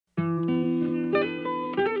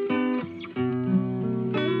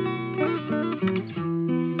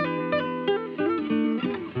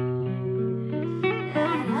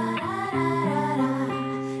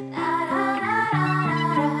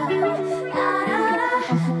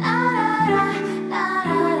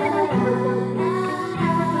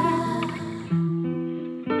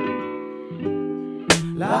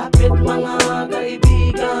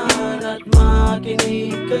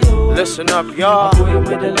Listen up, y'all. Ako'y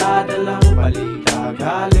may dala-dalang balita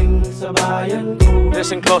galing sa bayan ko.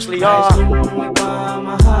 Listen closely, y'all. Nais kong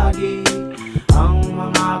ipamahagi ang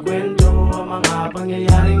mga kwento, ang mga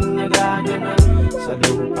pangyayaring nagaganap sa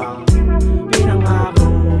lupang pinangako.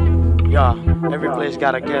 Y'all, every place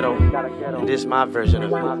got a ghetto, and this is my version of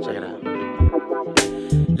it. Check it out.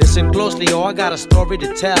 Listen closely, oh, I got a story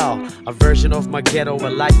to tell. A version of my ghetto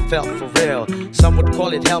where life felt for real. Some would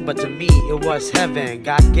call it hell, but to me it was heaven.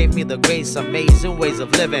 God gave me the grace, amazing ways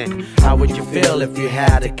of living. How would you feel if you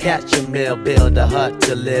had to catch a meal, build a hut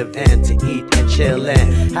to live in, to eat and chill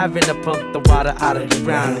in, having to pump the water out of the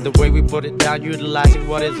ground? And the way we put it down, utilizing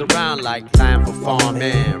what is around, like land for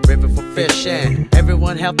farming, river for fishing,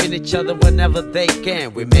 everyone helping each other whenever they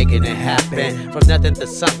can. We're making it happen, from nothing to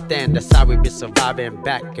something. That's how we be surviving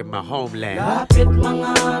back in my homeland. Lapit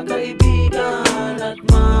mga kaibigan at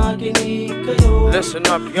makinig kayo. Listen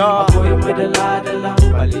up, y'all. Ako'y may dala-dalang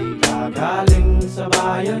balita galing sa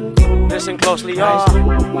bayan ko. Listen closely, y'all. Nais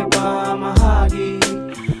kong ipamahagi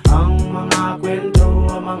ang mga kwento,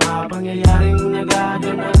 ang mga pangyayaring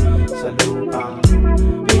nagaganap sa lupang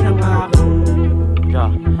pinangako. Y'all,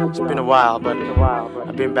 it's been a while, but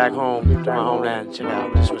I've been back home to my homeland. Check out,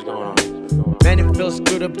 this is what's going on. Man, it feels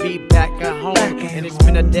good to be back at home. And it's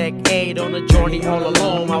been a decade on a journey all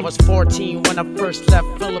alone. I was 14 when I first left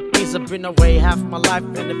Philippines. I've been away half my life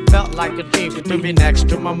and it felt like a dream to be next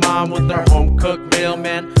to my mom with her home-cooked meal,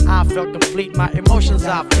 man. I felt complete, my emotions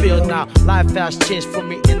I feel now. Life has changed for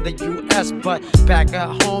me in the US, but back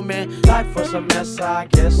at home, man, life was a mess, I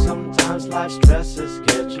guess. Sometimes life stresses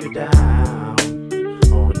get you down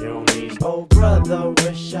on your knees. Oh brother,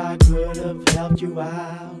 wish I could have helped you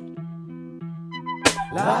out.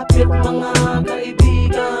 Lapit mga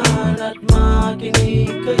kaibigan at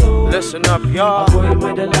makinig kayo. Listen up, y'all. Ako'y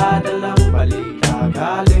may dala-dalang balita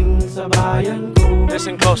galing sa bayan ko.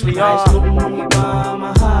 Listen closely, Nais y'all. kong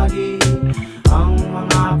ipamahagi ang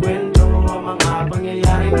mga kwento, ang mga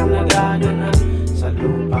pangyayaring nagaganap sa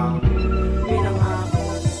lupang pinangako.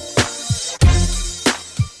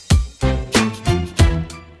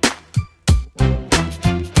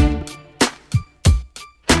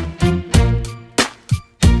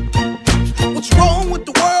 What's wrong with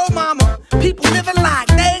the world, mama? People living like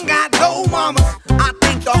they ain't got no mamas. I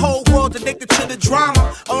think the whole world's addicted to the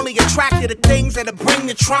drama, only attracted to things that'll bring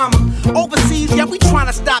the trauma. Overseas, yeah, we trying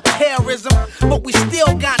to stop terrorism, but we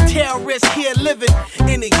still got terrorists here living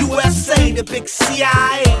in the USA, the big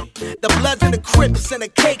CIA, the Bloods and the Crips and the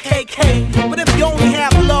KKK. But if you only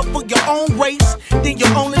have love for your own race, then you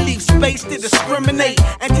only leave space to discriminate,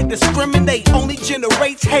 and to discriminate only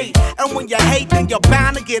generates hate. And when you hate, then you're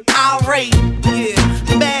bound to get irate. Yeah,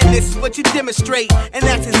 madness is what you demonstrate, and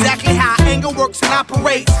that's exactly how anger works and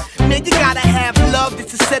operates. Man, you gotta have love just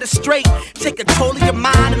to set it straight. Take control of your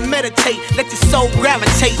mind and meditate. Let your soul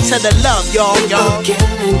gravitate to the love, y'all. People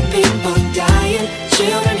killing, people dying,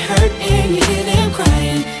 children hurt and you hear them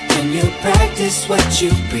crying. Can you practice what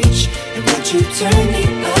you preach, and would you turn the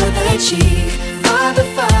other cheek? Father,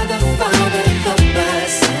 Father, Father, help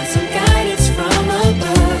us, send some guidance from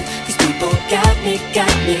above. These people got me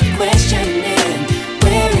questioning,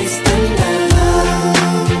 where is the love?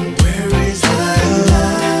 Where is the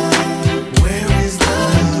love? Where is the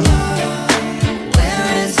love?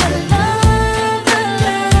 Where is the love?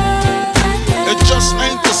 It just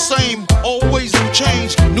ain't the same, always in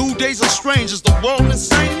change. New days are strange, is the world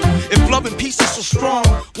insane? If love and peace is so strong,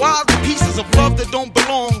 why are the pieces of love that don't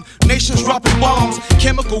belong? Nations dropping bombs,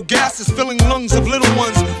 chemical gases filling lungs of little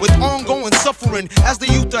ones with ongoing suffering as the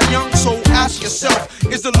youth are young. So ask yourself,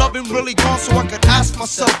 is the loving really gone? So I could ask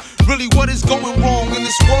myself, really what is going wrong in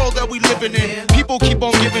this world that we living in? People keep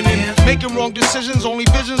on giving in, making wrong decisions, only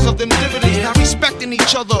visions of them dividends. Not respecting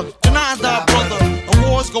each other, denying thy brother. A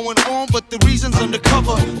war's going on, but the reason's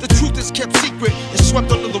undercover. The truth is kept secret, it's swept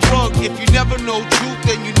under the rug. If you never know truth,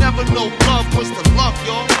 then you never know love. Where's the love,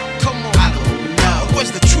 y'all? Come on, I don't know.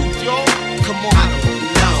 Where's the truth, y'all? Come on, I don't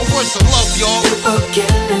know. Where's the love, y'all? People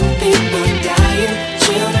killing, people dying,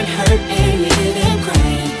 children hurt and you hear them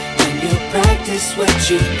crying. When you practice what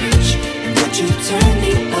you preach, and would you turn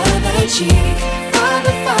the other cheek?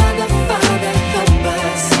 Father, Father, Father, help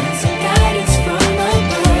us, send some guidance from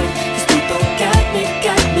above. These people got me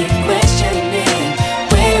questioning,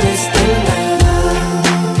 where is the love?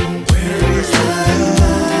 Where is the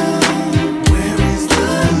love? Where is the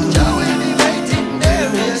love?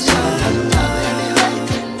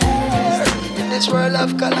 In this world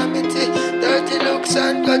of calamity, charity. Dirty looks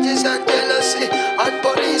and grudges and jealousy, and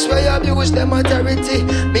police where abuse them authority.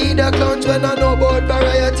 Me the clowns when I know about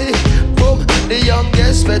variety. Boom, the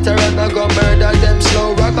youngest veteran I go murder them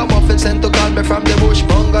slow. Ragamuffin sent to call me from the bush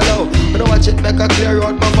bungalow. When I watch it make a clear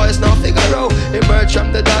out, my voice now figure out. Emerge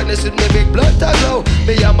from the darkness with me big blood to glow.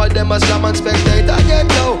 Me hammer them a slam and spectator get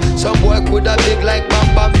low. Some boy coulda big like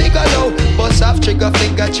Bam Bam Bigelow. Bust off trigger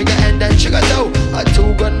finger, trigger and then trigger toe. A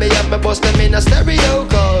two gun me and me bust them in a stereo.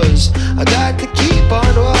 Cause I got to keep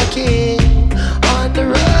on walking on the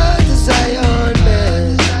road to Zion,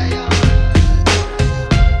 man.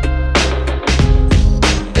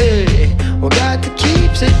 Hey, we got to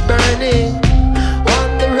keep it burning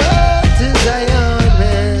on the road to Zion,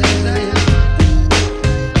 man.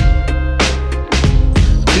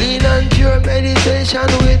 Clean and pure meditation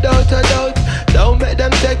without a doubt. Don't make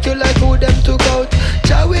them take you like who them took out.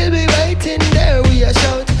 Jah will be waiting there, we a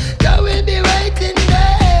shout. Jah will be waiting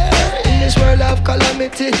there in this world of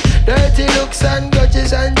calamity. Dirty looks and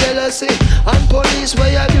grudges and jealousy, and police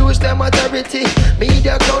where abuse them authority.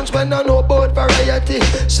 Media clowns when I know about variety.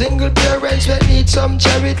 Single parents when need some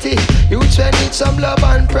charity. Youths when need some love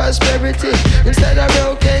and prosperity. Instead of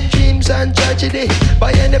broken dreams and tragedy,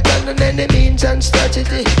 by any plan and any means and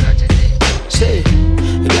strategy. Say,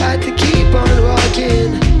 you got to keep on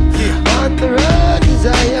walking on the road to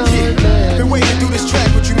Zion, man. Been waiting to do this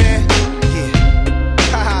track with you, man. Yeah,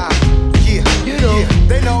 haha, yeah. You know,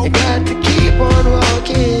 they know. You got to keep on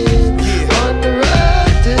walking on the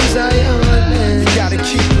road to Zion, man. You gotta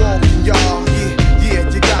keep walking, y'all.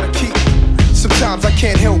 Yeah, you gotta keep. Sometimes I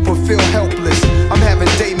can't help but feel helpless. I'm having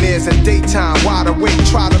daymares and daytime, wide awake,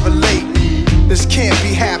 try to relate. This can't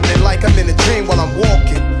be happening like I'm in a dream while I'm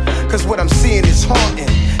walking. Cause what I'm seeing is haunting.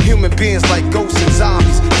 Human beings like ghosts and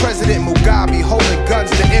zombies. President Mugabe holding guns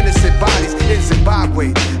to innocent bodies in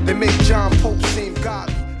Zimbabwe. They make John Pope seem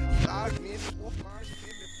godly.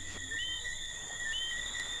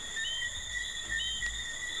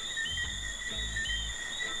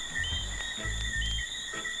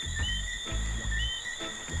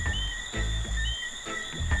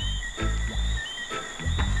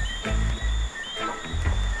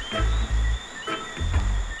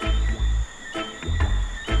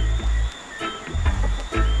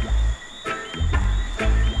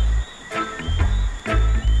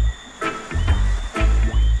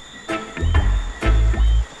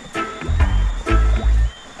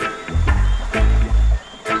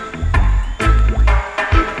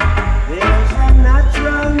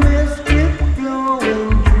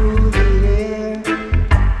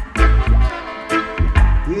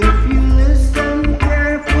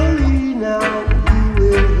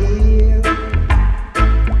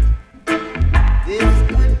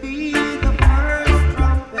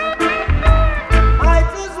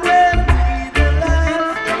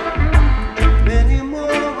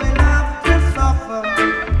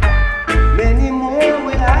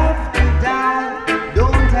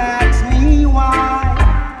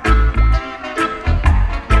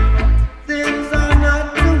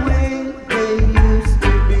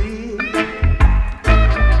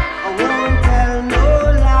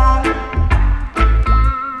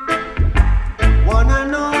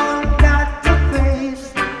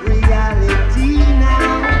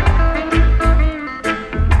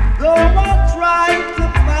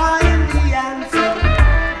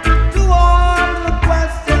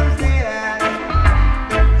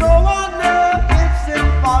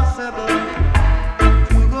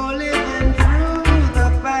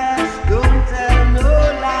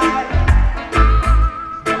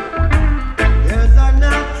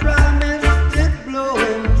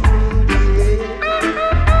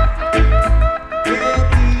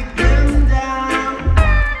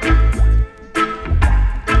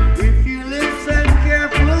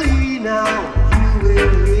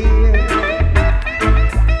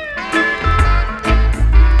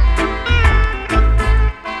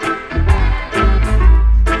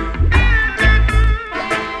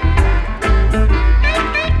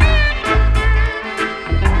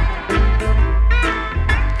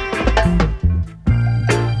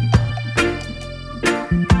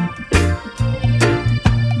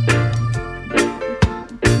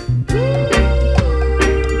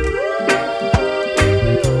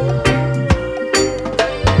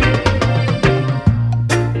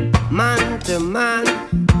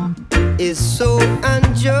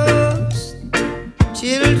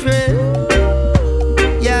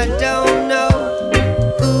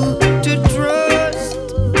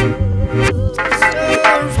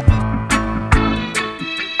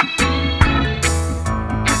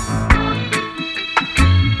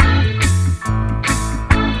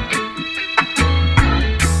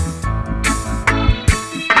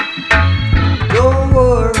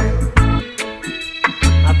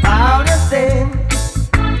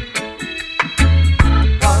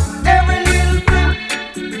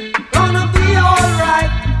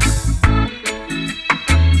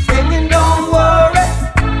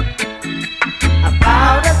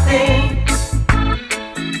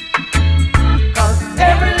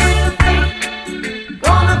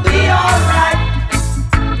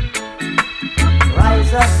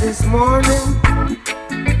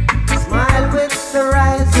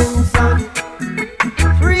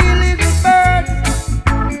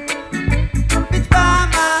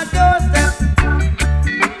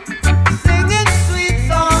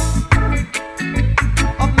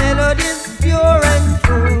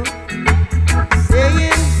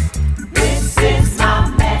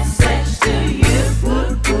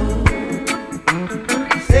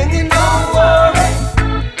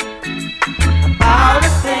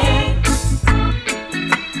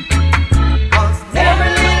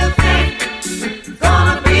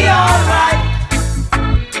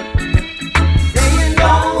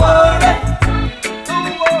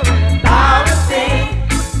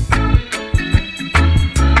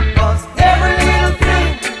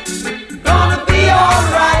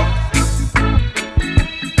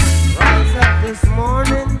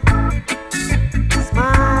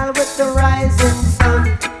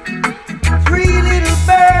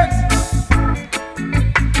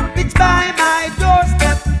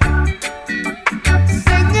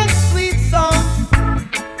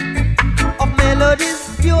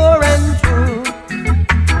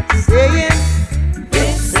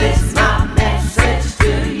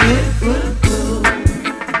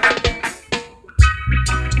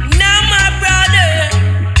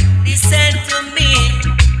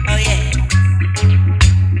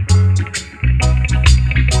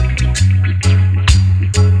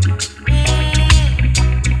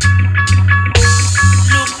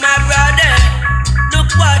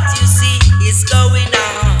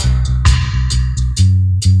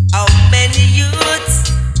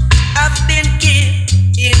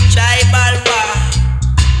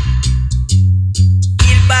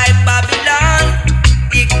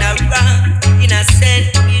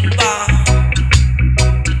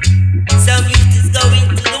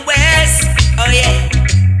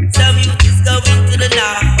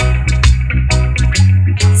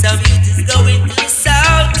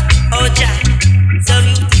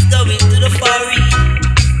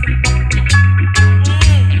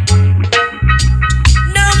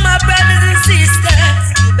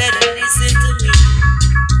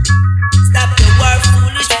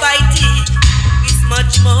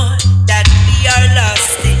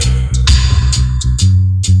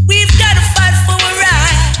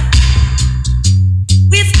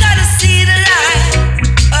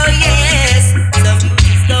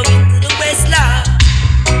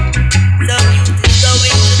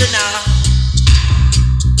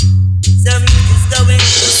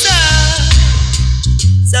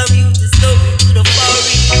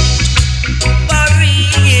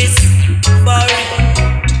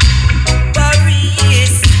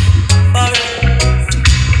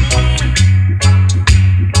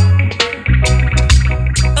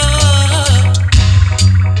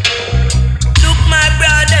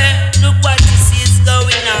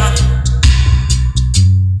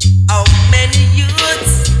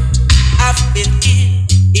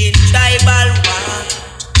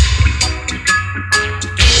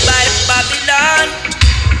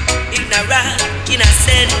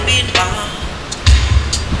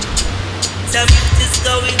 Some youth is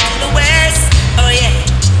going to the west, oh yeah.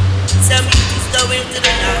 Some youth is going to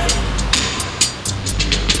the north.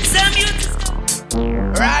 Some youth is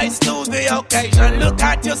rise to the occasion, look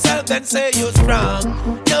at yourself and say you're strong.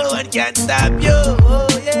 No one can stop you, oh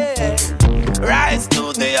yeah. Rise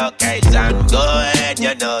to the occasion, go ahead,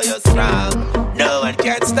 you know you're strong. No one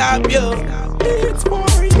can stop you. It's for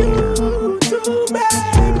you to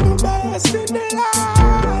make the best in the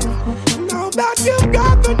life. Now that you've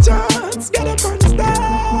got the chance, get up and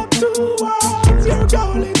step towards your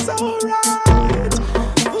goal, it's alright.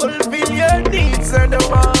 Fulfill your needs and the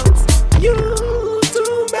wants. You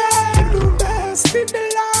in the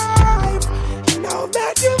life. Now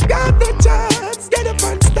that you've got the chance, get up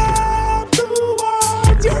and step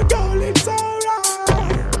towards your goal, it's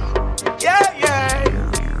alright. Yeah, yeah.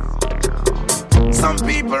 Some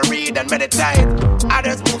people read and meditate,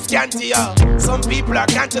 others move scanty, yo. Some people are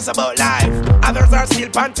conscious about life, others are still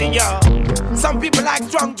panting, yo. Some people like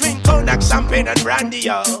strong drink, cognac, champagne and brandy,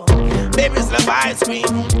 yo. Babies love ice cream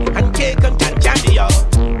and cake and candy, yo.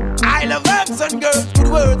 I love herbs and girls, good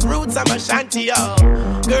words, roots, I'm a shanty, yo.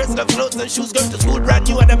 Girls love clothes and shoes, going to school brand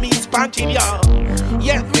new and that means spanking, yo.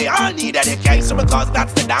 Yes, we all need education because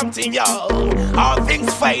that's the damn thing, yo. All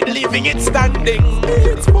things fade, leaving it standing.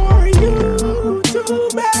 It's for you to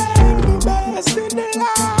make the best in the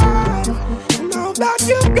life. Now that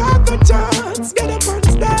you've got the chance, get up and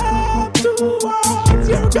step towards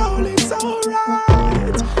your goal, it's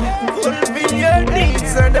alright. Fulfill your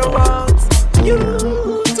needs and the wants. You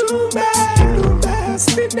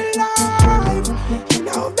in the life.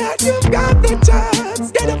 Now that you've got the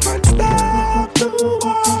chance, get up and step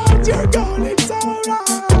towards your goal, it's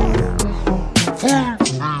alright.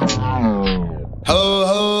 Ho,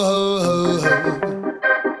 ho, ho, ho, ho.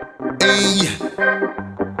 Hey.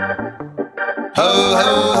 Ho,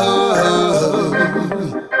 ho, ho, ho,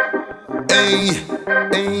 ho. Hey,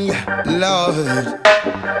 hey, Lord.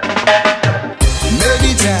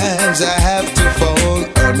 Many times I have to fall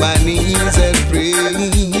on my knees and pray,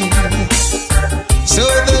 so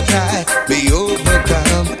that I may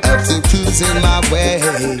overcome obstacles in my way.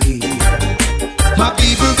 My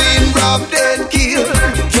people been robbed and killed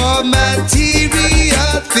for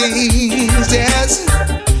material things, yes.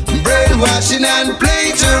 Brainwashing and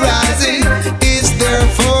plagiarizing is their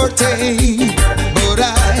forte. But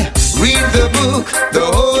I read the book, the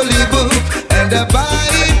holy book, and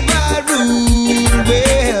abide by rule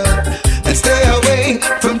well, and stay away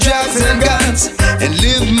from drugs and guns and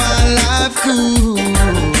live my life cool.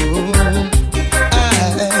 I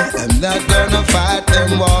am not gonna fight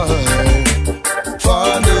them war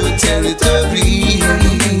for no territory.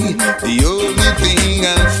 The only thing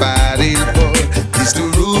I'm fighting for is to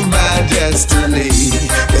rule my destiny.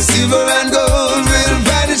 The silver and gold will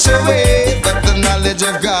vanish away, but the knowledge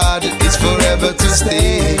of God is forever to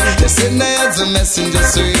stay. Just send I as a messenger,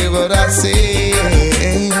 so hear what I say.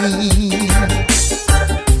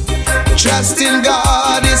 Trust in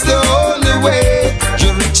God is the only way.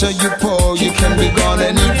 You're rich or you poor, you can be gone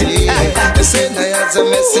any day. Just send I as a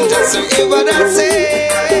messenger, so hear what I say.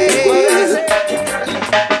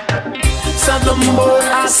 So the more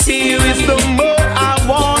I see you is the more I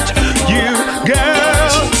want you, girl.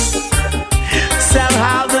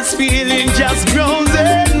 Somehow this feeling just grows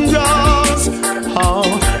and grows.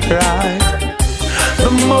 Alright.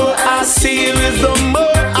 The more I see you is the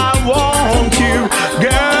more I want you,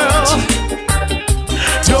 girl.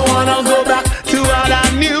 Don't wanna go back to what I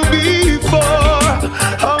knew before.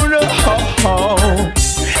 Oh no.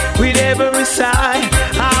 With every sigh,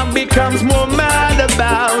 I becomes more mad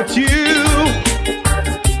about you.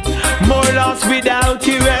 More lost without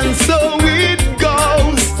you, and so it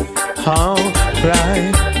goes.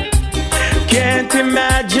 Alright. Can't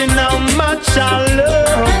imagine how much I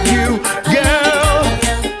love you, girl.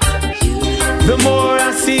 The more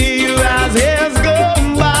I see you as years go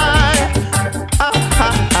by,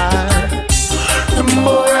 the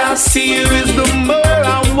more I see you is the more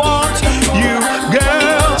I want you,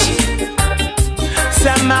 girl.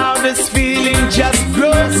 Somehow this feeling just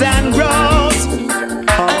grows and grows.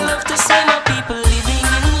 I love to see my people living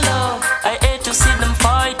in love. I hate to see them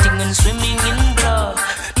fighting and swimming in blood.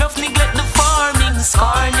 Enough neglect the farming,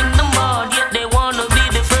 scarring in the mud. Yet they wanna be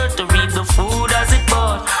the first to reap the food as it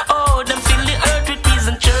bud. Oh, them fill the earth with peas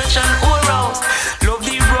and church and orals. Love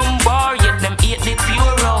the rum bar, yet them eat the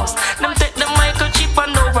pure rose. Them take the microchip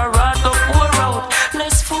and override the poor road.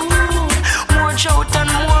 Less food, more drought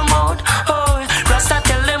and more mouth. Oh, Rasta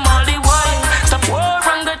tell them all the while, stop war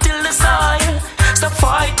and go till the soil. Stop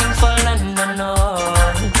fighting for land and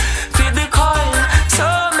oil. Feed the coil, so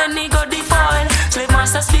many go defile. Slave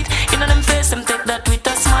master spit in on them face, them take that with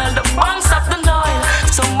a smile. The banks of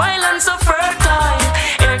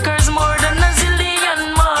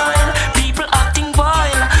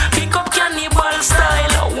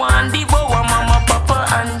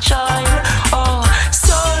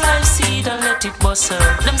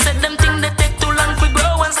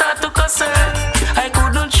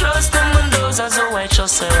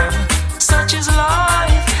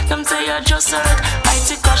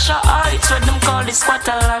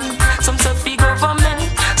fatherland. Some say fi government,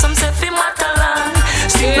 some say fi motherland.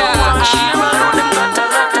 Still no one share around them got a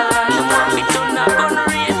lot of land. Them want fi turn a gun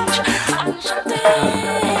range.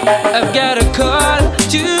 I've got a call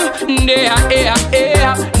today,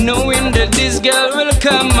 knowing that this girl will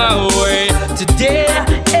come my way today.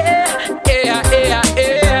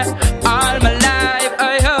 All my life I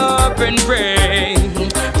hope and pray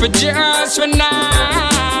for just one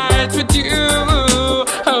night with you,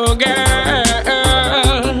 oh girl.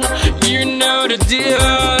 You know the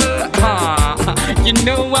deal, you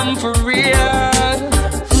know I'm for real.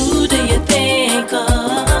 Who do you think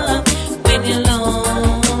of when you're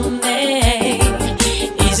lonely?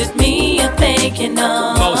 Is it me you're thinking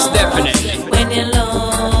of? Most definitely. When you're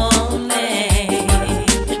lonely,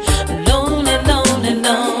 lonely, lonely,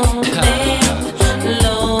 lonely,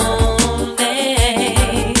 lonely,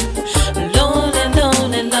 lonely,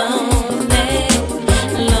 lonely,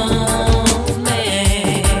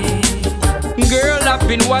 lonely. Girl, I've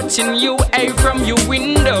been watching you from your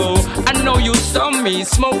window. I know you saw me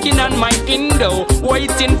smoking on my Indo,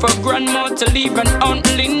 waiting for grandma to leave an Aunt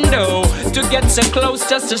Lindo to get so close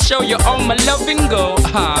just to show you all my loving go.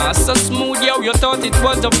 So smooth, yo, you thought it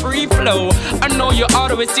was a free flow. I know you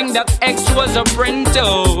always think that X was a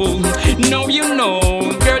Brento. No, you know,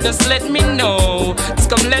 girl, just let me know. Just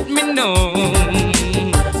come let me know.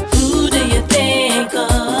 Who do you think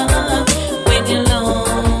of when you're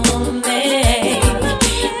lonely?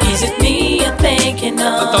 Is it me you're thinking of? I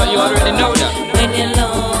thought you already know that. When you're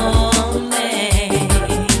lonely,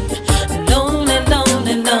 lonely,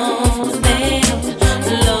 lonely, lonely,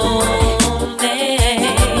 lonely,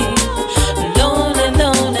 lonely,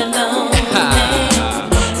 lonely,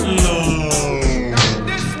 lonely.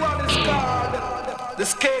 This one is called the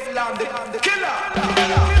Skate Land, the Killer.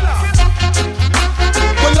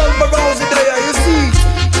 Well, Alba Rousey there, you see,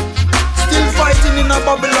 still fighting in a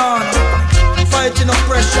Babylon, fighting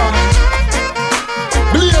oppression.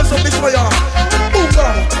 Blaze up the fire, boom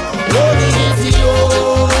bam. Holy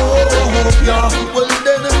Ethiopia, well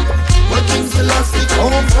then, where King Selassie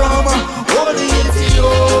come from? Holy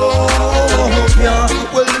Ethiopia,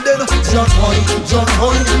 well then, John Hoy, John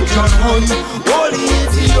Hoy, John Hoy. Holy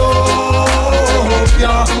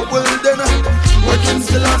Ethiopia, well then, where King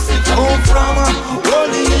Selassie come from?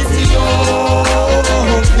 Holy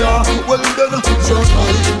Ethiopia, well then, John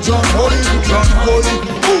Hoy, John Hoy, John Hoy.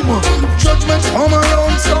 Boom, judgment come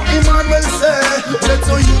around, so Emmanuel say, let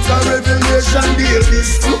some youth and revelation deal this.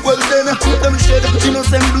 Well then, them shed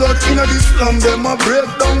innocent blood in the slum. Them a break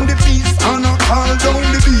down the peace and a call down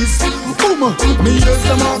the beast. Boom, me as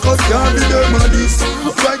the Marcus can't be them a this.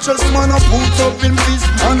 Righteous man a put up in peace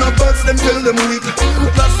and a box them tell them weak.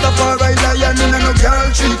 Rastafari lion in a no girl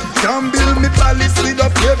cheek. Can't build me palace with a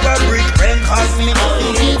paper brick. Then cause me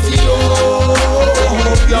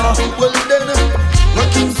Ethiopia. Well then, where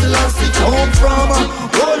King Selassie come from?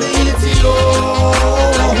 Holy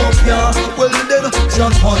Ethiopia. Well then,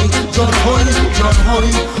 John Hoy, John Hoy, John Hoy.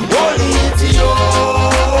 Holy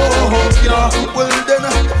Ethiopia. Well then,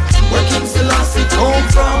 where King Selassie come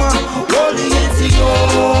from? Holy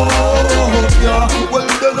Ethiopia. Well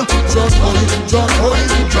then, John Hoy, John Hoy,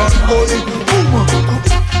 John Hoy. Boom.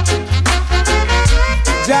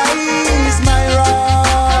 Jah is my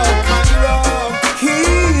rock, He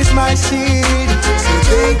is my shield, so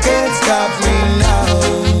they can't stop me now.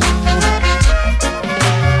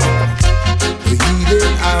 The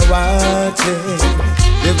heathen are watching,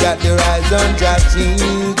 they've got their eyes on Jah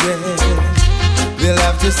children. They'll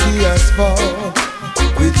have to see us fall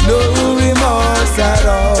with no remorse at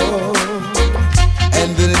all.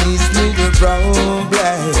 And the least little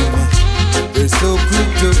problem, they're so quick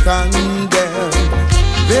to condemn.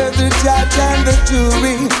 They're the judge and the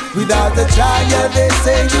jury. Without the trial they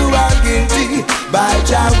say you are guilty. By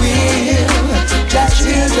Jah will, Jah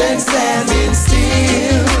children standing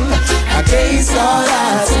still against all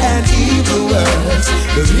odds and evil words.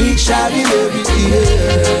 The meek shall inherit the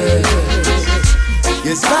earth.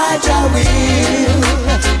 Yes, by Jah will,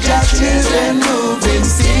 Jah children moving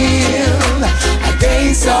still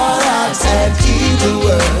against all odds and evil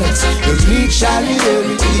words. The meek shall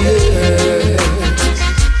inherit the earth.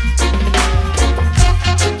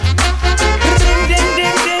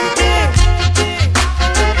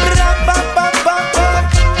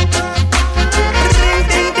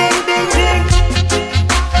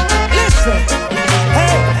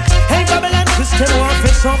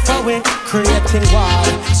 Creating war,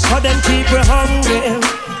 so them people hungry.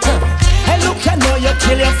 Hey look, I know you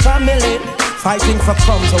kill your family, fighting for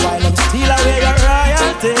crumbs while them steal away your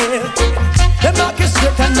royalty. Them knock you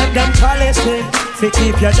straight and make them policy, fi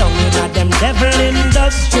keep you down in a them devil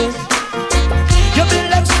industry. You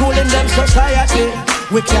in them society.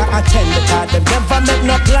 We can't attend because them never make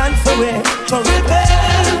no plan for it. So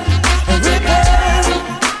rebel, rebel,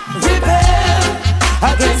 rebel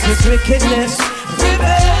against this wickedness.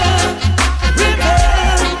 Rebel,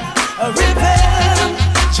 rebel, rebel.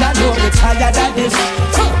 Jah know we tired of this.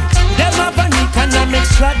 Them have an economic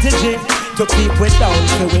strategy to keep we down,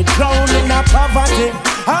 so we drown in our poverty.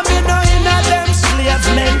 I mean, no in a them slave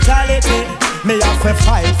mentality. Me have to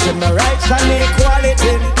fight for my rights and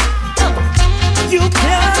equality. You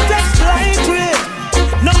can't exploit it,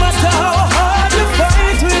 no matter how hard you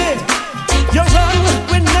fight with. You run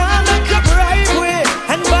with none of your bribe with,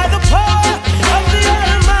 and by the power of the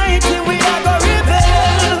Almighty, we are gonna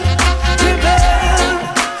rebel, rebel,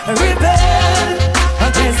 rebel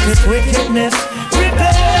against this wickedness.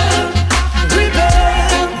 Rebel,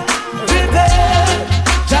 rebel, rebel.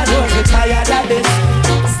 Jah knows we're tired of this.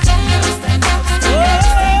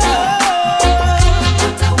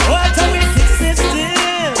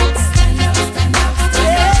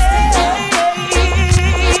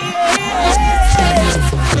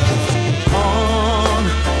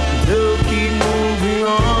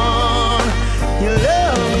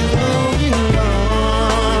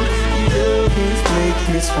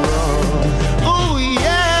 Oh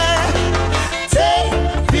yeah, take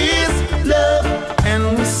this love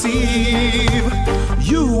and receive.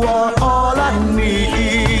 You are all I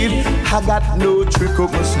need. I got no trick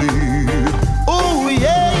up my sleeve. Oh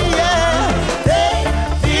yeah, yeah, take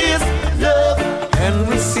this love and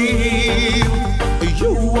receive.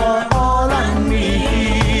 You are all I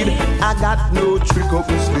need. I got no trick up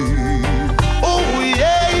my sleeve. Oh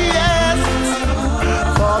yeah, yes,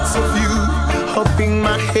 thoughts of you up in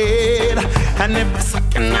my head, and every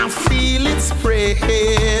second I feel it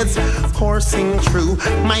spreads, coursing through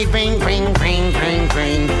my vein.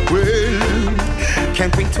 Well,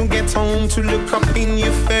 can't wait to get home to look up in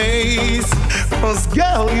your face, 'cause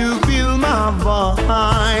girl, you feel my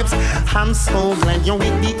vibes. I'm so glad you're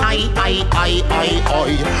with the I.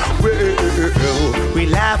 Well, we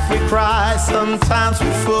laugh, we cry, sometimes we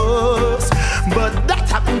fuss, but that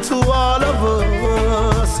happened to all of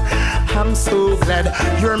us. I'm so glad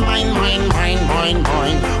you're mine.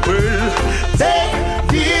 Well, take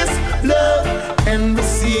this love and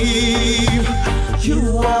receive.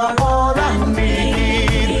 You are all I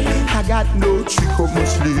need. I got no trick up my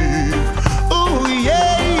sleeve. Oh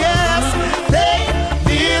yeah, yes. Take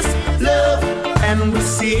this love and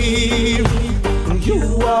receive.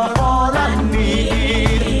 You are all I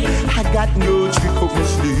need. I got no trick up my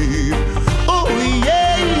sleeve. Oh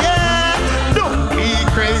yeah, yeah. Don't be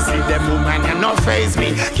crazy, them woman can not face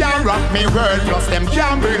me. Can't rock me world, plus them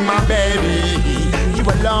can't bring my baby. You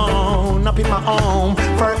alone, up in my home,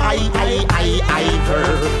 for I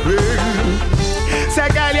say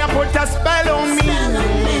girl, you put a spell on me.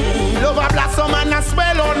 Love a blossom and a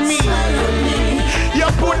spell on me. You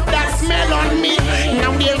put that smell on me.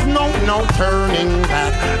 Now there's no turning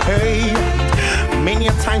back. Hey, many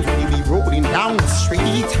a times when you be rolling down the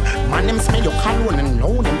street, man, them smell your cologne and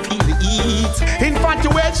know them feel the heat.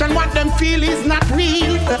 Infatuation, what them feel is not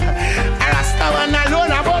real. I rasta one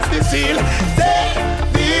alone about the seal. Take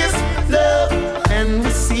this love and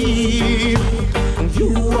receive.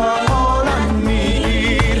 You are all I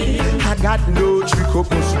need. I got no trick up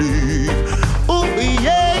my sleeve. Oh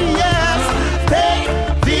yeah, yes. Take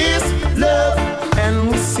this love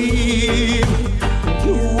and receive.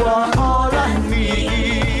 You are all I need.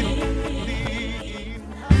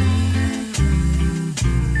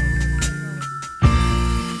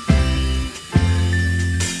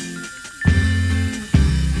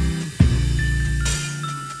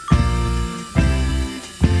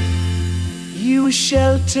 You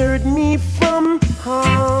sheltered me from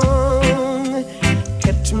harm,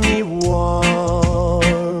 kept me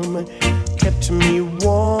warm, kept me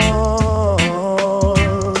warm.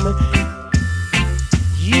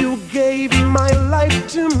 You gave my life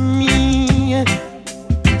to me,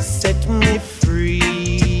 set me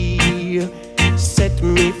free, set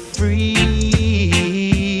me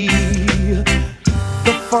free.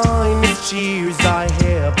 The finest years I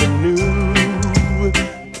ever knew,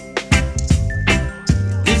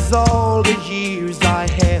 all the years I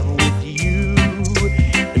had with you,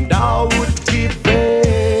 and I would give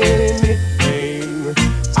anything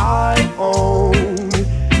I own,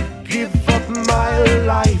 give up my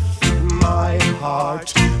life, my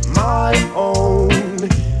heart, my own,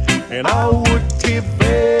 and I would give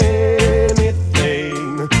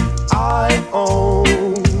anything I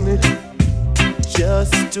own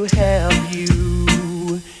just to have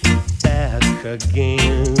you back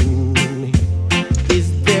again.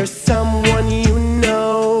 Is there someone you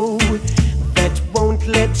know that won't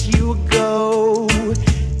let you go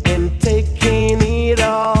and taking it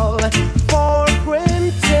all for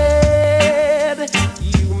granted.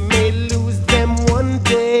 You may lose them one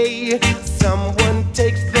day, someone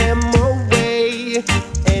takes them away,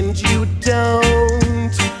 and you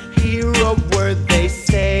don't hear a word they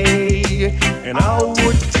say. And I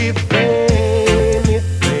would give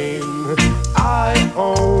anything I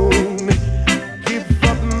own, give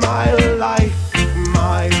up my life,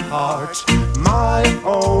 my heart, my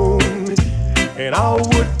own, and I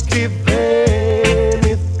would give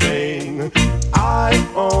anything I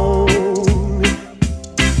own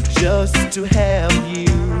just to have you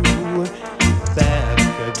back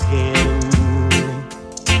again,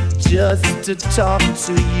 just to talk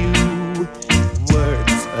to you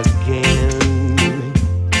words again.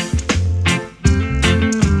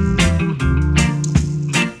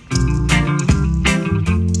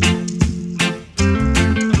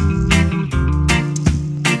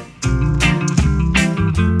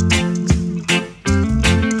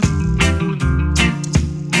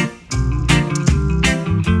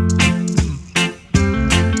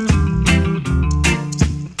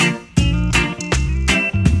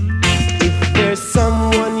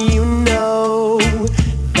 Someone you know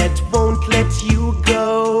that won't let you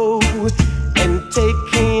go and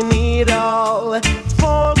taking it all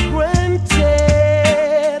for granted.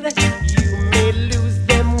 You may lose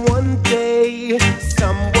them one day,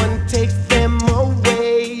 someone takes them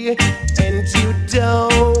away, and you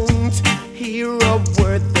don't hear a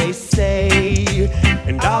word they say.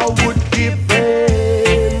 And I would give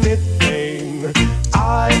anything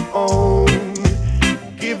I own,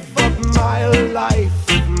 give up my life,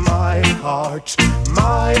 my heart,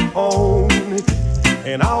 my own,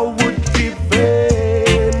 and I would give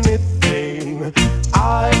anything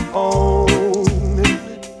I own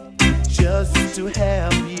just to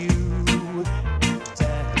have you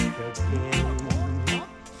back again,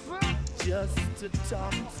 just to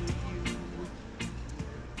talk to you.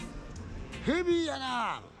 ヘビーや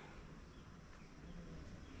な。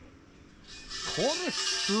これ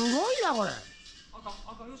すごいなこれ。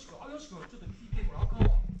赤よし君、よし君、ちょっと聞いて、これ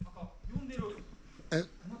赤は呼んでる。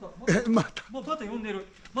また呼んでる。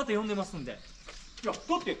また呼んでますんで。いや、だ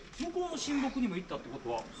って向こうの親睦にも行ったってこと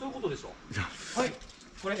はそういうことでしょ。はい。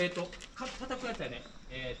これ叩くやつやね。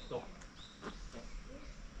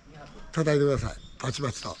叩いてください。パチ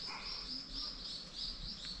パチと。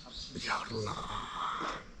やるな。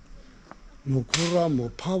もうこれはも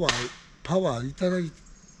うパワーいただいて。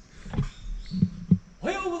お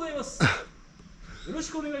はようございます。よろ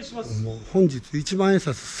しくお願いします。もう本日1万円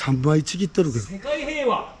札3枚ちぎってるけど。世界平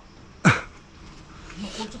和。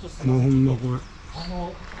もうほんまこれ。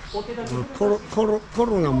お手だけ。コ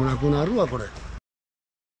ロナもなくなるわこれ。